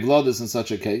the Dmei V'lodis in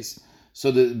such a case. So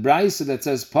the Braisa that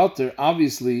says potter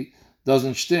obviously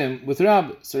doesn't shtim with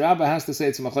Rabbi. So Rabbi has to say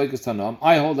it's machlokes tanam.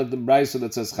 I hold like the Braisa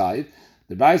that says chayiv.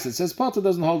 The Braisa that says potter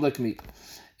doesn't hold like me.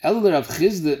 El Reb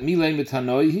Chizda milei mit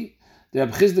hanoihi. The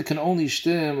Reb Chizda can only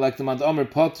shtim like the Manda Omer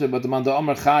Potter, but the Manda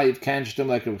Omer Chayiv can't shtim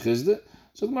like Reb Chizda.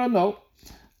 So the Gemara, no.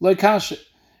 Like Kasha.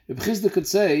 Reb Chizda could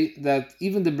say that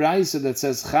even the Braisa that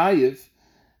says Chayiv,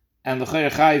 and the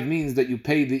Chayiv means that you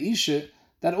pay the Isha,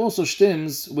 that also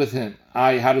shtims with him.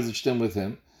 How does it shtim with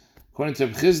him? According to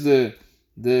Reb Chizda,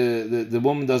 the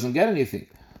woman doesn't get anything.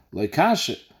 Like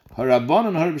Kasha. Harabon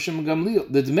and Harabishim Gamliel.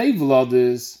 The Dmei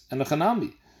V'lodis and the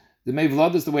Chanami. The Dmei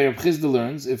V'lodis, the way Reb Chizda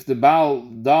learns, if the Baal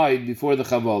died before the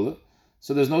Chavola,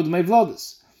 so there's no Dmei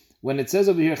V'lodis. When it says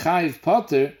over here Chayiv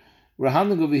Potter, we're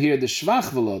handling over here the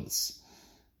Shvach V'lodis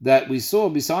that we saw.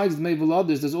 Besides Dmei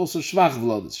V'lodis, there's also Shvach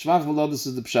V'lodis. Shvach V'lodis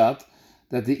is the pshat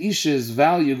that the Isha's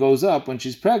value goes up when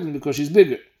she's pregnant because she's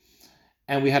bigger.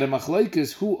 And we had a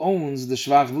machlokes who owns the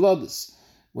Shvach V'lodis.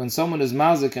 When someone is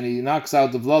mazik and he knocks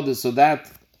out the V'lodis, so that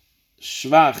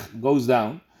Shvach goes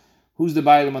down. Who's the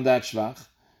Bailam on that Shvach?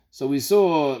 So we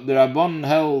saw the Rabban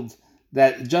held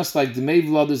that just like the Mei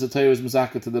V'lodis, the Torah was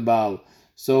mizaka to the Baal.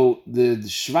 So the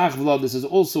Shvach V'lodis is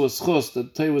also a schus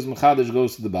that the Torah was mechadish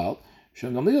goes to the Baal.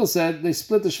 Shem Gamliel said they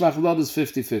split the Shvach V'lodis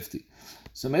 50-50.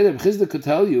 So Reb Chizda could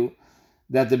tell you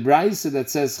that the Braisa that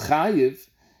says Chayiv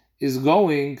is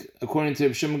going according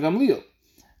to Shem Gamliel.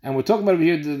 And we're talking about over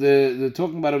here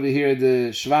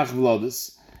the shvach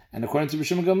v'lodis. And according to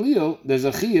B'Shimon Gamliel, there's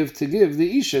a chiyuv to give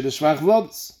the isha the shvach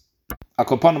v'lodis. A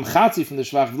kopanim chatzi from the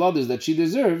shvach v'lodis that she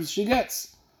deserves, she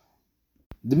gets.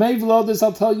 The mei v'lodis,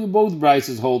 I'll tell you, both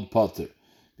brises hold potter.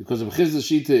 Because of Chizda's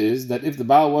shita is that if the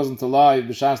Baal wasn't alive,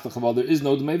 b'shas the there is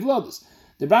no Dmei V'lodis.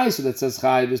 The Brisa that says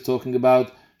Chayiv is talking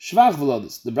about Shvach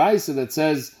V'lodis. The Brisa that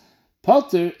says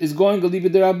Potter is going to leave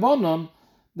it Rabbanon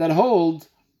that hold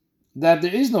that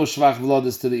there is no Shvach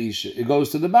V'lodis to the Isha. It goes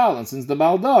to the Baal, and since the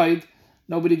Baal died,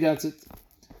 nobody gets it.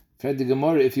 Fred the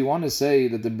Gemara, if you want to say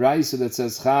that the Brisa that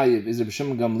says Chayiv is a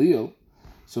B'Shimon Gamliel,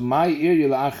 so my area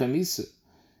la'achamisa.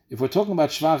 If we're talking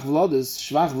about Shvach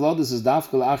V'lodis is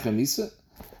dafka la'achamisa.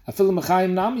 Afilu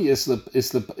Mechayim Nami Yisla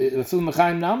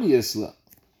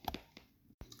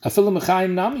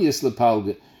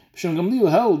Palge. B'Shimon Gamliel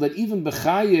held that even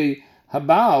B'Chaye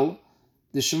Habal,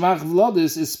 the Shvach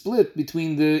V'lodis is split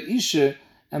between the Isha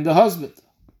and the husband.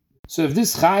 So if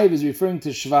this Chayiv is referring to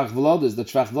Shvach V'lodis, that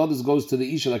Shvach V'lodis goes to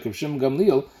the Isha like B'Shimon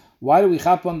Gamliel, why do we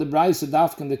chap on the Brayse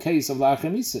Dafka in the case of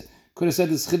La'achamisa? Could have said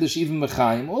this Chiddush even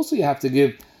Mechayim. Also you have to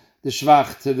give the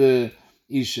Shvach to the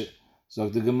Isha. So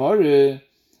the Gemara,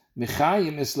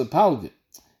 Mechayim is lepalge.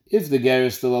 If the ger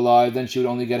is still alive, then she would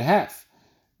only get half.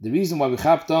 The reason why we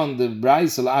chapped on the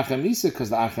Brayse La'achamisa, because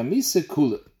the Achamisa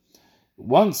kula.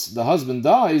 Once the husband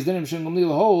dies, then B'Shimon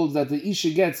Gamliel holds that the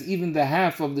Isha gets even the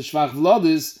half of the Shvach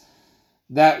V'lodis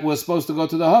that was supposed to go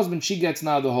to the husband. She gets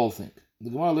now the whole thing. The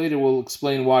Gemara later will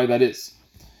explain why that is.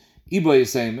 Ibo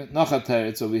is saying, Nachat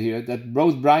Teretz over here, that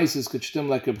both Brayses could stem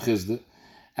like Reb Chizda,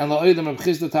 and La'oidam Reb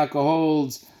Chizda Taka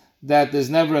holds that there's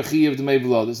never a Chayiv Dmei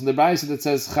V'lodis. And the Brayse that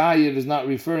says Chayiv is not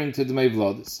referring to Dmei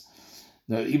V'lodis.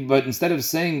 But instead of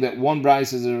saying that one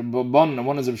Brayse is a Rabban and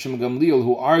one is a B'Shimon Gamliel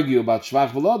who argue about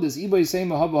Shvach V'lodis, Ibo is saying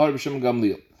Mahavahar B'Shimon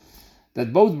Gamliel.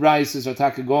 That both Brayses are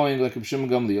taka going like B'Shimon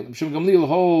Gamliel. B'Shimon Gamliel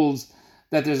holds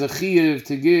that there's a Chayiv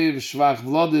to give Shvach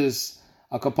V'lodis,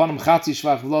 a Kapanim Chatzi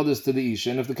Shvach V'lodis to the Isha.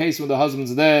 And if the case when the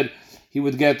husband's dead, he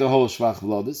would get the whole Shvach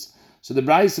V'lodis. So the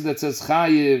Brayse that says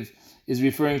Chayiv is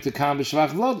referring to Kam B'Shvach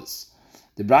V'lodis.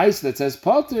 The Brayse that says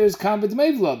Potter is Kam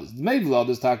B'Dmei V'lodis. Dmei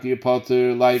V'lodis taka your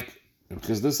Potter like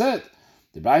Chizda said.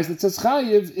 The Brayse that says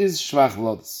Chayiv is Shvach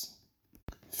V'lodis.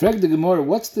 Frag the Gemara,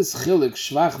 what's this chilik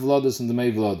Shvach V'lodis and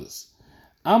Dmei V'lodis?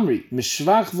 Amri,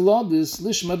 Mishvach V'lodis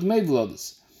lishma Dmei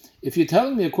V'lodis. If you're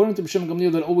telling me, according to B'Shimon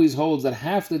Gamliel, that always holds that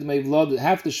half the Dmei V'lodis,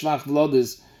 half the Shvach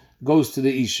V'lodis goes to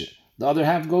the Isha, the other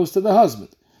half goes to the husband.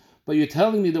 But you're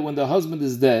telling me that when the husband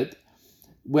is dead,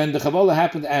 when the Chavala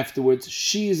happened afterwards,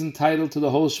 she is entitled to the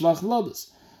whole Shvach V'lodis.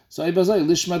 So Eibazai,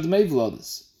 Lishma Dmei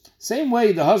V'lodis. Same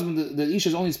way, the husband, the Isha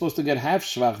is only supposed to get half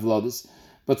Shvach V'lodis,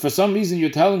 but for some reason you're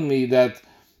telling me that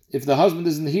if the husband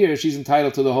isn't here, she's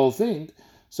entitled to the whole thing.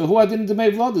 So who adin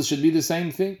Dmei V'lodis should be the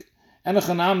same thing. And a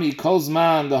Chanami,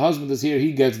 Kolzman, the husband is here,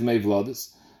 he gets Dmei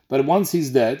V'lodis. But once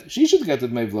he's dead, she should get the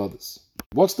Dmei V'lodis.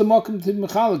 What's the Mokum to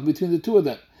Mechalik between the two of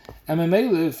them? And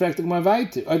Memele, fragtig mar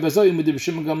weiter. Eibazai, mit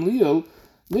B'Shimon Gamliel,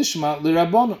 Lishma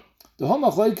l'Rabbanon. The whole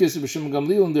machlokes of B'Shimon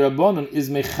Gamliel and the Rabbanon is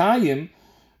mechayim,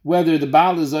 whether the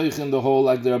Baal is zoich in the whole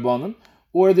like the Rabbanon,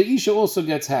 or the Isha also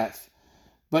gets half.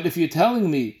 But if you're telling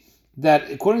me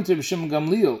that according to B'Shimon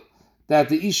Gamliel that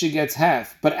the Isha gets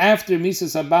half, but after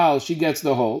Misas HaBaal she gets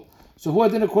the whole, so who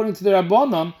then according to the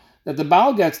Rabbanon that the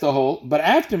Baal gets the whole, but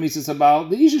after Misas HaBaal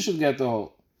the Isha should get the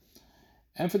whole?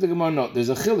 And for the Gemara, no, there's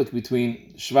a chilik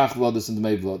between Shvach V'lodis and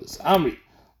Dmei V'lodis. Amri,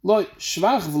 loy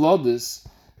Shvach V'lodis.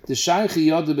 The Shaychi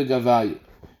Yoda Begavayu.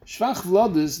 Shvach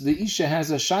V'lodis, the Isha has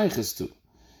a Shaychis to.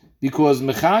 Because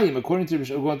Mechayim, according to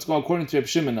Reb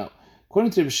Shimon now,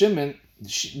 according to Reb Shimon,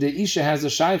 the Isha has a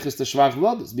Shaychis to Shvach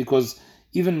V'lodis, because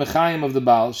even Mechayim of the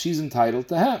Baal, she's entitled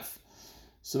to half.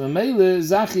 So Memele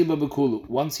Zachi Babakulu.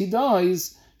 Once he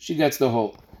dies, she gets the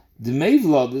whole. The Dmei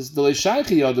V'lodis, the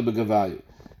Shaychi Yoda Begavayu.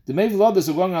 The Dmei V'lodis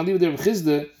are going on leave there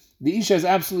Chizda, the Isha has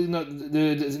absolutely no,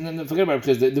 forget about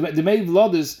Chizda, the Dmei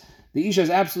V'lodis, the Isha has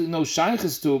absolutely no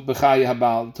shaykhs to B'chai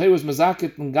HaBaal. The Torah was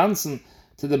mazaket in Ganzen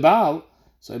to the Baal,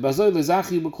 so Ibazoi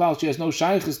Lezachi B'klal, she has no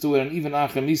shaykhs to it, and even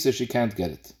Acher Misa, she can't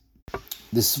get it.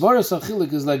 The Svaras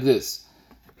Achilik is like this,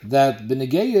 that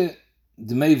B'negeya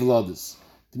Dmei V'lodis.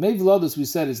 Dmei V'lodis, we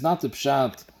said, is not the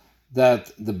pshat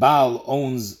that the Baal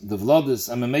owns the V'lodis,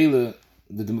 and Memele,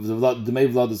 the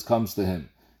Dmei V'lodis comes to him.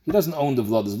 He doesn't own the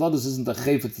V'lodis. V'lodis isn't a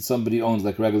chayfet that somebody owns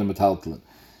like regular metaltalin.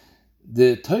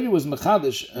 The Torah was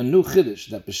mechadish, a new chiddush,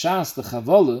 that b'shas the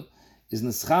chavola is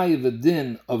neschayev a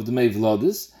din of the Dmei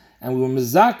V'lodis, and we were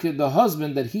mezakeh the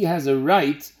husband that he has a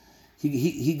right,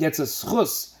 he gets a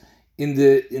schus in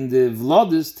the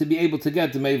V'lodis to be able to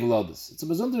get the Dmei V'lodis. It's a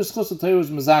besonder schus the Torah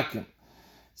was mezakeh.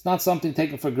 It's not something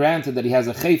taken for granted that he has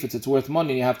a chayfetz, it's worth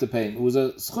money and you have to pay him. It was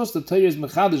a schus, the Torah is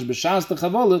mechadish, b'shas the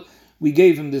chavola, we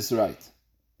gave him this right.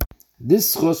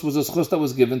 This schus was a schus that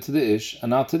was given to the ish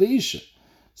and not to the isha.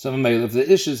 So if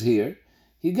the ish is here,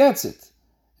 he gets it.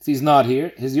 If he's not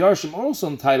here, his yarshim are also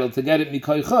entitled to get it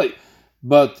mikay chay.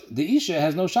 But the isha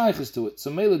has no shaykhs to it.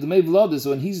 So Mele, the Mei Vladis,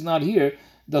 when he's not here, it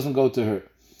doesn't go to her.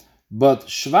 But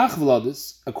Shvach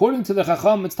Vladis, according to the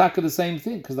Chacham, it's taka the same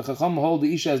thing, because the Chacham hold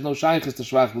the isha has no shaykhs to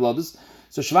Shvach Vladis.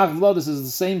 So Shvach Vladis is the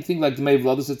same thing like the Mei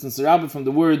Vladis. It's in Sarabah from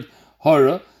the word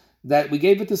hora, that we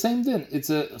gave it the same din. It's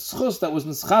a schus that was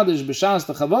nischadish b'shas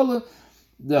the chavala.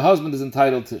 The husband is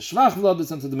entitled to Shvach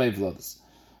Vladis and to the Mei Vladis.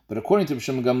 But according to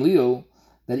B'Shem Gamliel,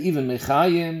 that even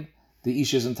Mechayim, the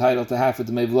Isha is entitled to half of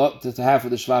the to half of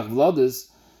the Shvach Vladis.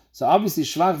 So obviously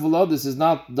Shvach Vladis is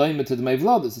not doimet to the Mei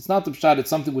Vladis. It's not the pshat, it's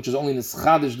something which is only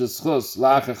nischadish the schus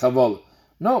la'acher chavala.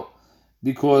 No,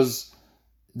 because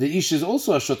the Isha is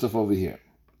also a shutaf over here.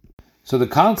 So the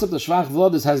concept of Shvach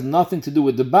Vladis has nothing to do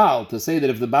with the Baal. To say that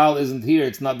if the Baal isn't here,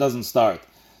 it's not doesn't start.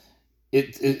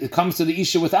 It comes to the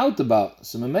Isha without the Baal.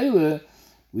 So Memele,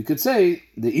 we could say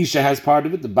the Isha has part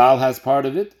of it, the Baal has part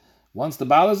of it. Once the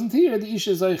Baal isn't here, the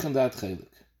Isha is eich in that chelik.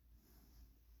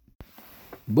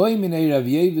 Boi minei Rav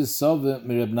Yevis Sove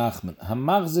mi Reb Nachman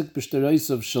hamachzik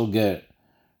b'shtaroisav shel ger.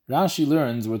 Rashi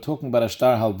learns we're talking about a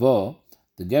shtar halva.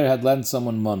 The ger had lent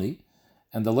someone money,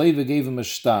 and the leiva gave him a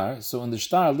shtar. So in the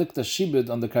shtar licked a shibud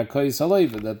on the karkois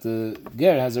haleiva, that the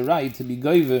ger has a right to be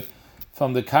goive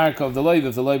from the karka of the leiva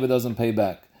if the leiva doesn't pay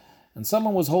back. And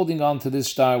someone was holding on to this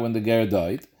shtar when the ger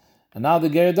died, and now the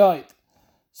ger died.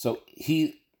 So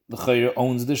the chayr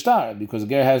owns the shtar, because the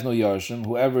ger has no yarshim.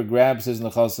 Whoever grabs his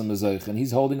nechasim is eich, and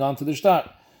he's holding on to the shtar.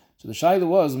 So the shayla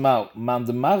was, man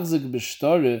de machzik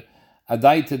b'shtore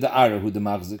adaita de ara hu de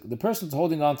machzik. The person's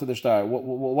holding on to the shtar.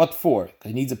 What for?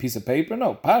 He needs a piece of paper?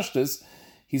 No. Pashtus,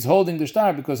 he's holding the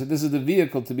shtar because this is the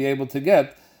vehicle to be able to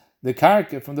get the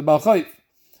karka from the balchayv.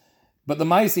 But the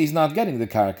maisi, he's not getting the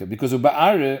karka, because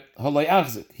uba'are holay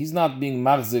achzik. He's not being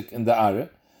machzik in the ara.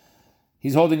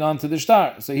 He's holding on to the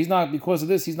shtar. So he's not, because of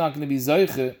this, he's not going to be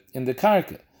zoiche in the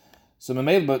karka. So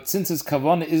but since his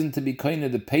kavana isn't to be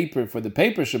koine the paper for the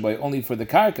paper shabai, only for the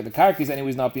karka is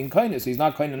anyways not being koine, so he's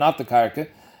not koine not the karka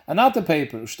and not the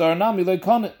paper. Shtar nami loy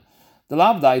kone. The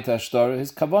lav daita shtar,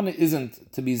 his kavana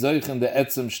isn't to be zoich in the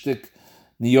etzem shtik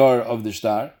niyor of the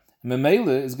shtar.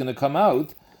 Memele is going to come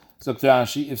out, so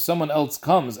Rashi, if someone else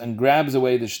comes and grabs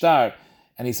away the shtar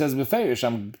and he says beferish,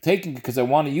 I'm taking it because I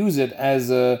want to use it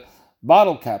as a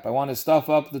bottle cap, I want to stuff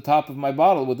up the top of my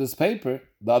bottle with this paper,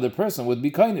 the other person would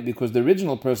be koine, because the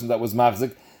original person that was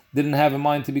machzik didn't have in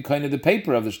mind to be koine the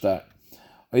paper of the shtar.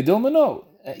 No,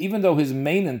 even though his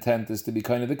main intent is to be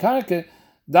koine the karka,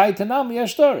 dai tanam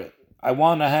yashtar. I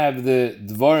want to have the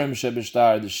dvorim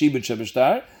shebishtar, the shibut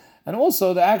shebishtar, and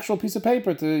also the actual piece of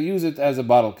paper to use it as a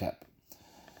bottle cap.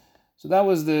 So that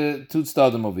was the tut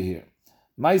stadim over here.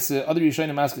 Maise, other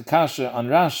Yishonim ask a kasha on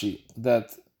Rashi,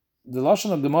 that the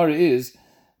lashon of Gemara is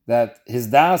that his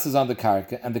das is on the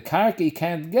karka, and the karka he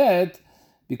can't get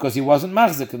because he wasn't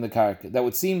machzik in the karka. That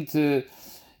would seem to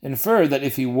infer that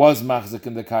if he was machzik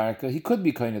in the karka, he could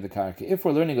be koine the karka. If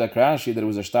we're learning like Rashi that it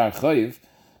was a shtar chayiv,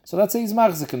 so let's say he's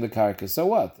machzik in the karka. So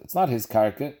what? It's not his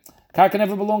karka. Karka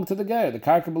never belonged to the ger. The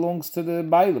karka belongs to the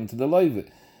bailim, to the loive.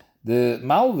 The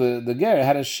malve, the ger,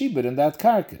 had a shibud in that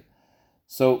karka.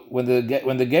 So when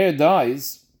the ger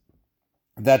dies,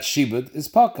 that shibud is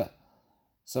paka.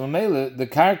 So Mamela, the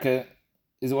karka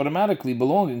is automatically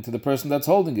belonging to the person that's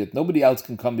holding it. Nobody else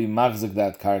can come be machzik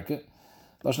that karka.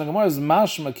 Lashon Gemara is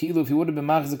mashma kilu, if he would have been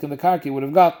machzik in the karka, he would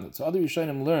have gotten it. So other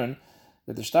Yishonim learn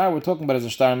that the shtar we're talking about is a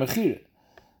shtar mechira.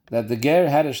 That the ger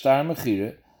had a shtar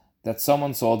mechira, that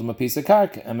someone sold him a piece of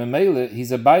karka. And Mamela,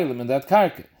 he's a bailim in that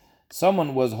karka.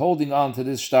 Someone was holding on to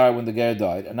this shtar when the ger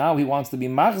died, and now he wants to be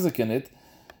machzik in it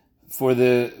for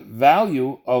the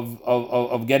value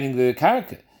of getting the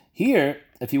karka. Here,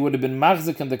 if he would have been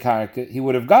machzik in the karka, he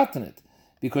would have gotten it,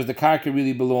 because the karka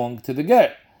really belonged to the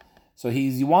ger. So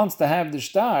he wants to have the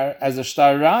shtar as a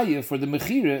shtar raya for the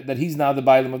mechira, that he's now the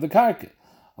bailim of the karka.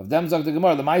 Of them zog the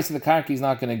Gemara, the mice of the karka he's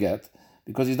not going to get,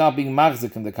 because he's not being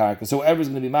machzik in the karka. So whoever's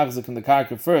going to be machzik in the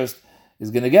karka first is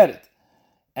going to get it.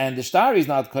 And the shtar is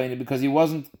not koine because he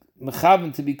wasn't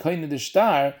mechaven to be koine the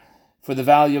shtar for the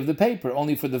value of the paper,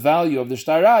 only for the value of the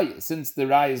shtar raya. Since the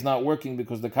raya is not working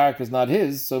because the karka is not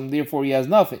his, so therefore he has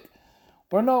nothing.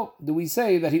 Or no, do we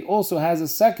say that he also has a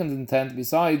second intent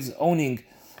besides owning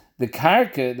the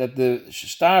karka, that the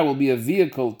shtar will be a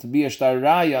vehicle to be a shtar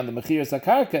raya on the mechiras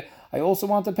karka? I also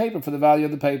want the paper for the value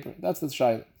of the paper. That's the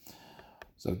shayla.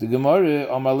 So the Gemara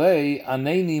Amalei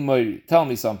Aneni Moiri. Tell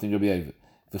me something, Rabbi Eva.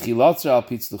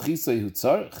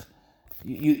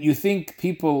 You think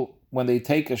people, when they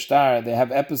take a star, they have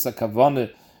epis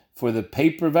kavana for the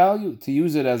paper value, to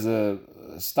use it as a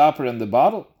stopper in the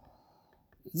bottle?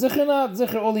 Zicher not.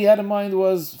 Zicher, all he had in mind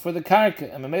was for the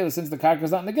karka. And Mamela, since the karka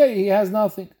is not negay, he has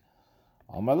nothing.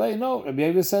 Amalei, no. Rabbi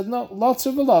Yehuda said, no.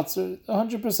 Lotzer v'lotzer,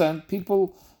 100%.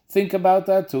 People think about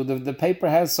that too. The paper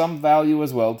has some value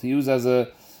as well to use as a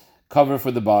cover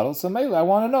for the bottle. So Mamela, I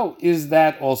want to know, is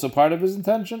that also part of his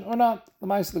intention or not? The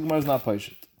Ma'aseh Gemara is not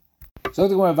patient. So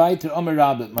the Gemara weiter, Omer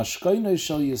Rabbi, Mashkoinoi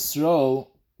shel Yisrael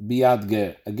biad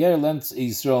ger. A ger lent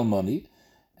Yisrael money,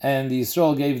 and the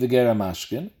Yisrael gave the ger a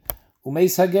mashkin.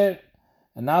 Umeis hager,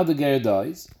 and now the ger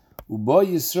dies. Uboy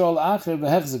Yisrael acher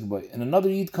v'hechzik boy, and another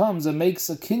Yid comes and makes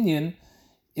a kinyan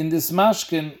in this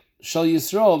mashkin shel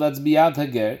Yisrael that's biad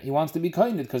hager. He wants to be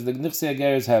koined because the nichse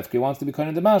hager is hefker. He wants to be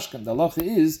koined the mashkin. The halacha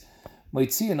is we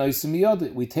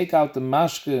take out the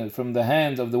mashkin from the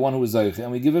hand of the one who is zoiche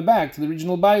and we give it back to the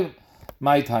original bailam.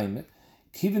 My time,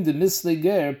 even the misle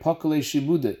ger pakale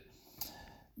shibude.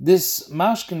 This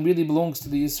mashkin really belongs to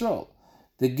the Yisrael.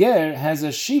 The ger has a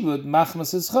shibud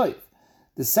machmas is chayv.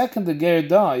 The second the ger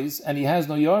dies and he has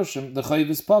no yarshim, the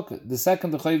chayv is pocket. The second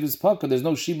the chayv is pocket, there's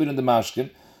no shibud in the mashkin,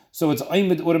 so it's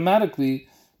oimid automatically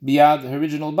beyond the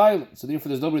original bailam. So therefore,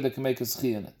 there's nobody that can make a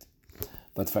schia in it.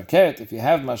 But fakert, if you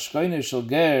have mashkoine shel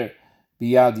ger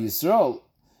biyad Yisrael,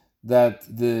 that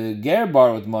the ger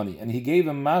borrowed money and he gave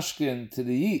a mashkin to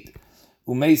the yid,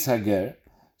 umeis hager.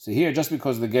 So here, just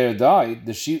because the ger died,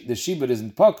 the shibud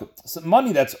isn't pocket. So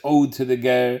money that's owed to the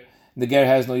ger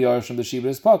has no yarshim, the shibud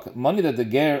is pocket. Money that the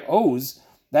ger owes,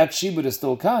 that shibud is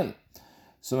still kain.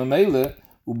 So mamele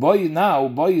uboy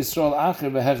Yisrael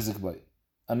acher v'hechzik boy.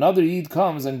 Another yid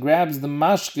comes and grabs the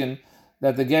mashkin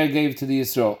that the ger gave to the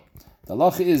Yisrael. The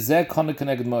halacha is zeh kone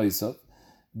keneged mo'isav.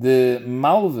 The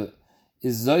malve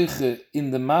is zoiche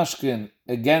in the mashkin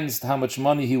against how much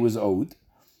money he was owed,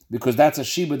 because that's a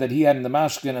shibud that he had in the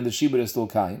mashkin and the shibud is still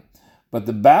kain. But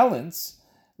the balance,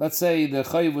 let's say the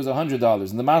chayiv was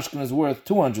 $100 and the mashkin is worth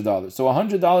 $200. So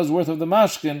 $100 worth of the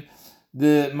mashkin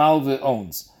the malve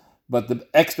owns. But the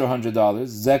extra $100,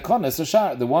 zekon es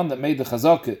ashar, the one that made the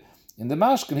chazakah in the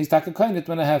mashkin, he's takakainit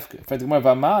when a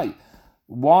hefker.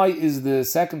 Why is the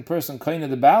second person kainit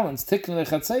the balance? Tikne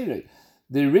lechatzere.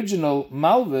 The original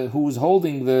malve who was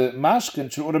holding the mashkin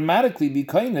should automatically be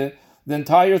kainit the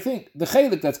entire thing. The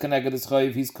chelik that's connected is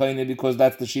chayiv, he's kainit because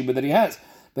that's the shiba that he has.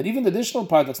 But even the additional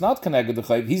part that's not connected to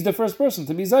chayiv, he's the first person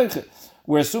to be zeiche.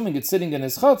 We're assuming it's sitting in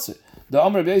his chatzir. The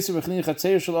Amr Beiser v'chni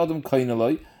chatzir shel adam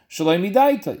kainaloi shaloi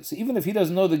midaitai. So even if he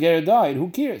doesn't know the ger died, who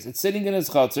cares? It's sitting in his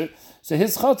chatzir. So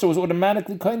his chatzir was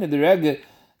automatically kainit the rege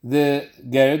the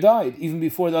ger died even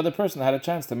before the other person had a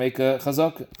chance to make a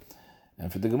chazakah.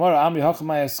 And for the Gemara, Amri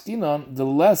Hachamay Askinon, the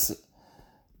lesson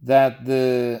that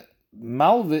the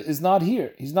malve is not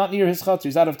here. He's not near his chatzir.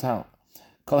 He's out of town.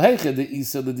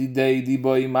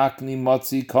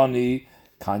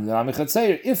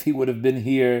 If he would have been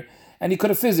here and he could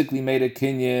have physically made a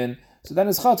kinyan, so then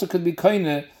his chatzir could be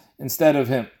koine instead of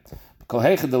him.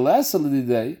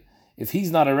 If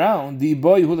he's not around, the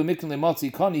boy who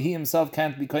he himself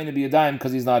can't be koine be a dime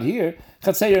because he's not here.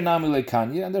 And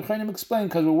the Chayim explain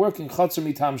because we're working chatzir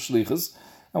mitam shlichus,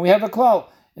 and we have a klal.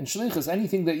 In shlichus,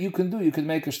 anything that you can do, you can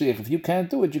make a shlich. If you can't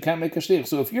do it, you can't make a shlich.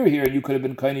 So if you're here and you could have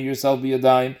been koine yourself be a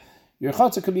dime, your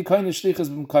chatzir could be koine shlichus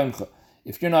b'mkaimcha.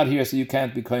 If you're not here, so you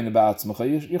can't be koine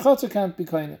ba'atzmacha, your chatzir can't be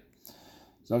koine.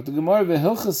 So the Gemara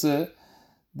v'hilchase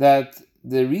that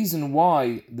the reason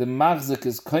why the machzik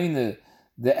is koine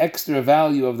the extra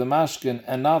value of the mashkin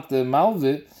and not the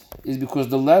malve is because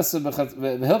the lesser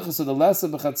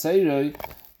b'chatzeiroi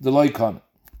the loikon.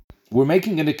 We're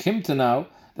making an akimta now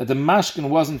that the mashkin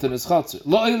wasn't in his chatzir.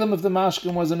 Lo ilam, if the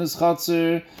mashkin was in his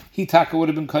chatzir, he taka would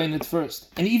have been koinit first.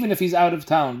 And even if he's out of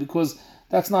town, because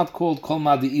that's not called kol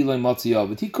ma di iloi matziyav,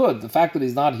 but he could. The fact that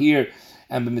he's not here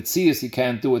and b'mitzias he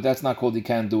can't do it, that's not called he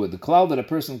can't do it. The cloud that a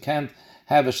person can't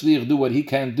have a shliach do what he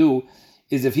can't do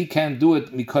is if he can't do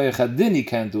it mikoyach hadin he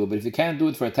can't do it. But if he can't do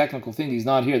it for a technical thing, he's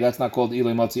not here. That's not called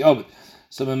iloi matziyav.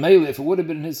 So memele, if it would have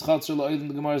been in his chatzir, lo ilam,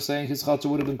 the Gemara is saying his chatzir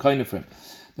would have been koinit for him.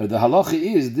 Now the halacha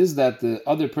is this, that the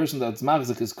other person that's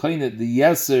machzik is koinit, the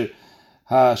yeser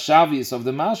ha-shavius of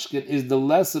the mashkin is the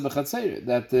lesser b'chatzeir,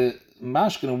 that the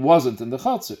mashkin wasn't in the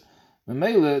chatzir.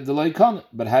 Memele, the loikon,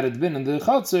 but had it been in the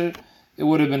chatzir, it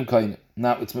would have been koinit.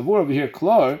 Now it's mevur over here,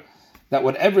 klar, that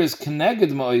whatever is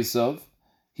keneged ma'osav,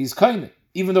 he's koinit,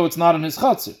 even though it's not in his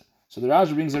chatzir. So the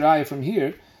Rashi brings a raya from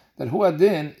here, that hu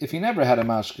adin, if he never had a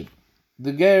mashkin,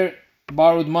 the ger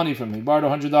borrowed money from him, he borrowed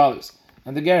 $100,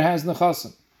 and the ger has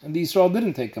nechasim, and the Yisrael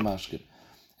didn't take a mashkin.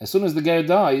 As soon as the ger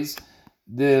dies,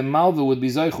 the malva would be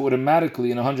zoich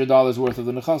automatically in $100 worth of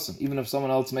the nechasim, even if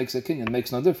someone else makes a kinyan. It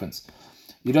makes no difference.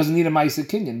 He doesn't need a ma'isa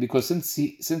kinyan because since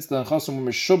the nechasim were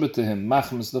meshubet to him,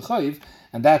 machmas l'chayiv,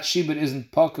 and that shibud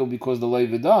isn't pakel because the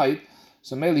leiva died,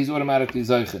 so maybe he's automatically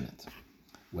zoich in it.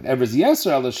 Whatever's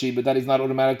yeser al shibud, that he's not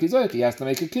automatically zoich. He has to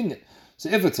make a kinyan. So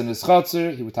if it's in his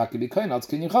chatzir, he would take be kain, it's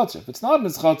kinyan chatzir. If it's not in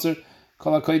his chatzir,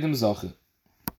 kol hakoydim zocher.